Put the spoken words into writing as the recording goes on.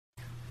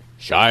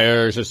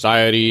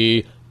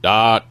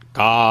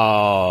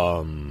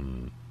shiresociety.com.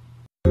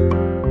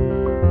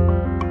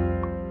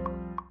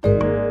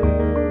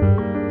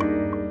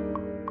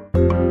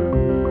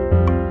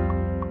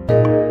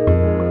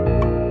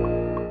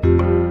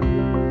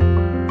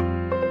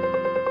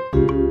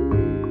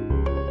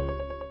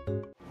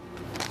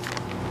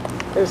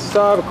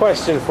 So I have a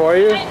question for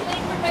you. I'm late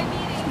for my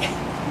meeting.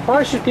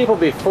 Why should people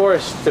be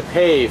forced to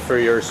pay for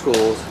your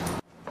schools?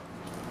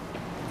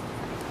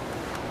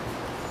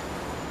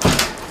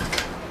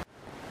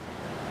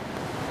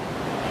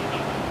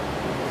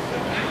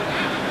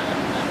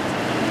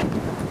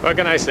 What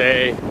can I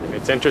say? If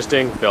it's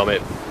interesting, film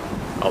it.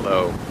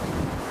 Although,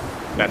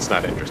 that's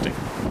not interesting.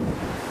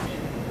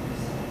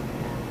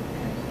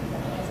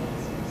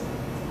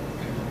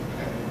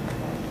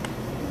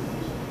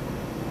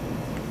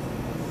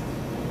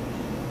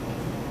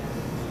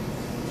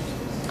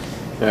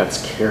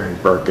 That's Karen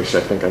Burkish. I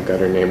think I've got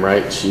her name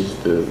right. She's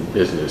the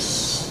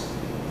business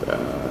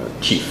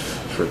chief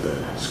for the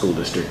school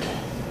district.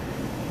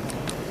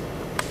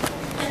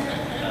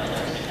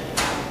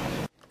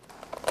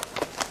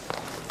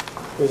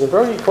 There's a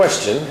Brody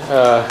question.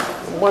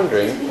 I'm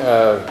wondering,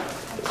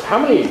 how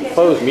many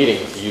closed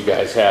meetings do you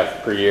guys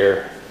have per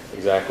year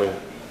exactly?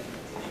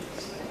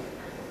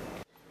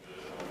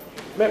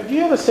 Matt, do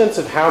you have a sense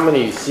of how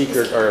many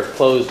secret or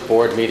closed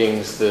board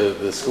meetings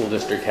the school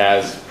district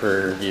has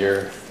per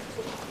year?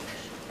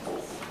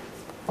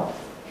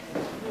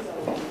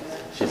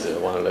 She's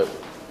one of the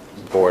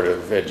Board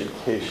of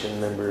Education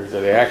members.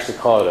 They actually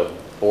call it a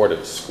Board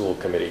of School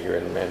Committee here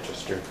in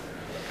Manchester.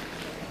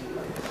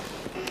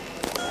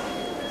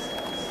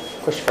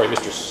 Question for you,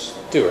 Mr.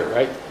 Stewart,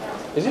 right?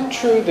 Is it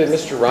true that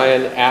Mr.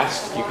 Ryan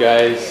asked you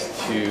guys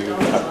to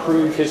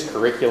approve his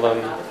curriculum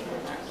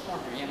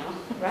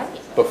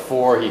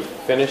before he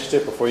finished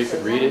it, before you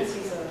could read it?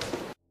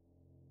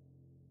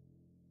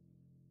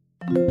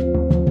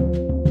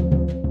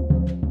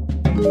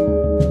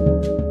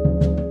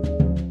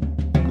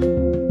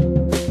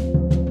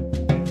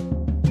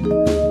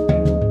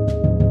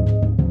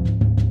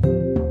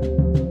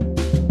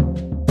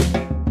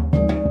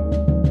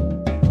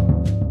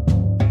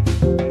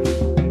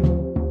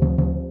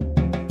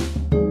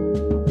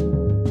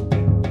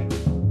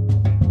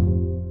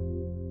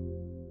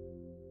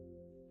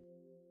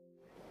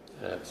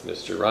 That's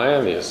Mr.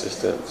 Ryan, the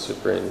assistant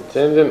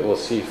superintendent. We'll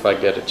see if I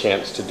get a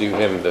chance to do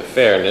him the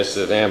fairness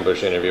of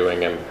ambush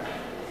interviewing him.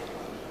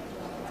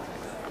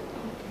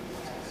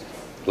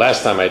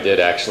 Last time I did,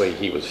 actually,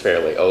 he was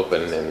fairly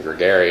open and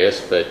gregarious,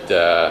 but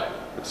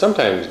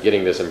sometimes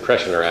getting this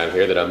impression around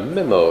here that a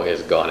memo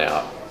has gone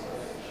out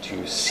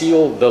to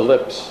seal the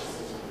lips.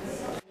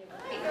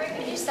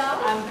 Can you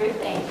stop? I'm good,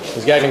 thank you.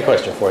 This gagging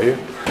question for you.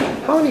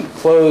 How many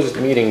closed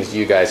meetings do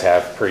you guys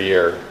have per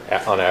year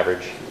on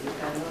average?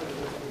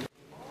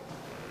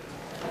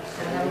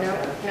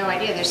 No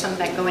idea. There's some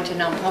that go into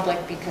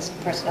non-public because of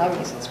personnel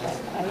reasons, but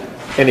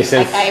Any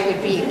sense? I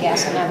would be a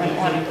guess on that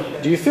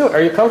one. Do you feel,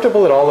 are you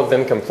comfortable that all of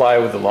them comply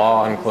with the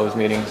law on closed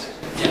meetings?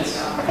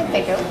 Yes. I think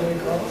they do.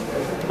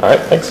 All right,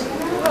 thanks.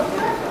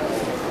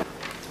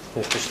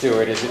 Mr.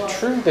 Stewart, is it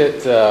true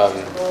that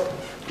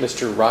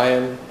Mr.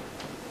 Ryan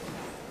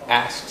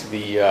asked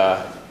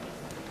the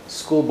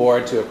school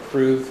board to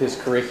approve his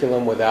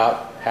curriculum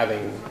without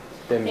having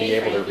them be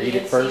able to read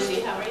it first?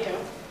 How are you?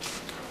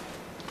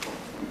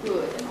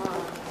 Good.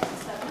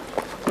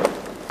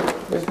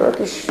 Ms.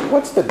 Burkish,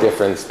 what's the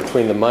difference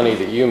between the money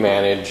that you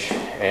manage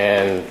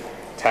and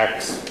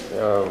tax,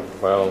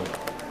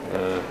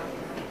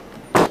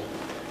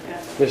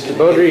 Mr.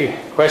 Beaudry,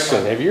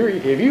 question, have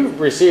you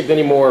received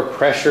any more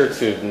pressure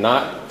to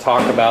not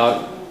talk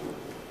about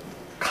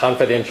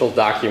confidential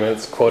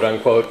documents, quote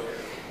unquote?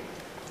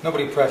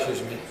 Nobody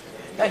pressures me.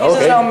 He's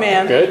his own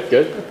man. Good,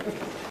 good.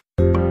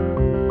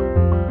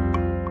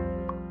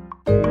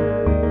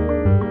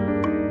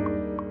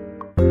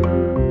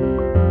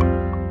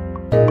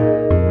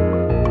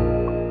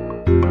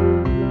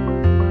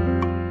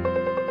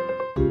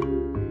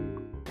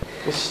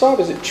 Mr. Staub,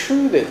 is it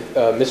true that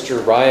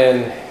Mr.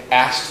 Ryan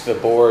asked the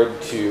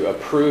board to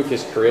approve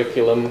his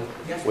curriculum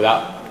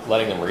without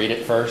letting them read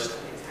it first?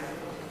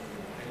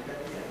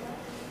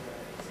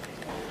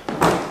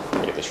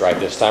 Let me get this right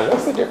this time.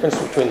 What's the difference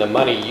between the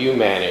money you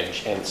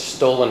manage and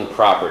stolen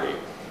property?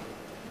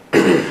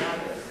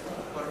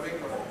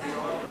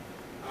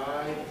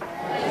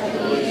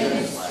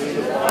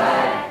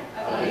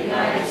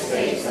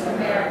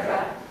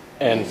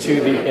 And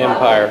to the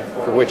empire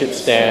for which it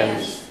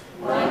stands,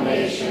 one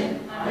nation,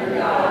 under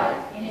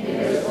God,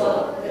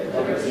 indivisible, with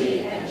liberty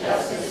and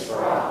justice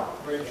for all.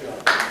 Great job.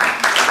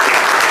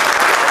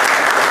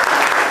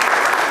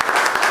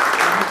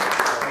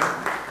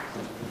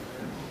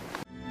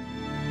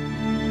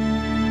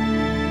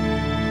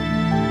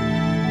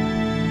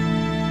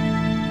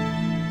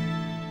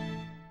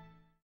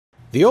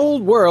 The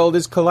old world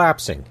is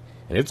collapsing,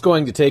 and it's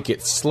going to take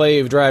its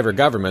slave driver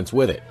governments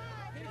with it.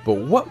 But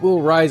what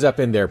will rise up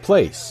in their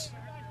place?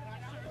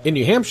 In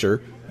New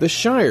Hampshire, the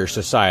Shire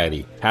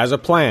Society has a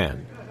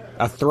plan,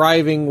 a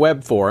thriving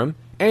web forum,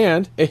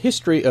 and a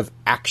history of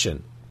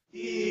action.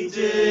 He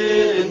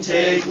didn't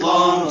take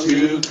long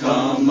to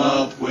come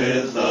up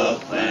with a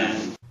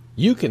plan.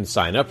 You can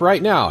sign up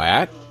right now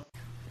at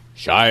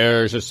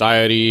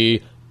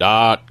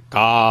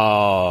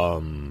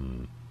ShireSociety.com.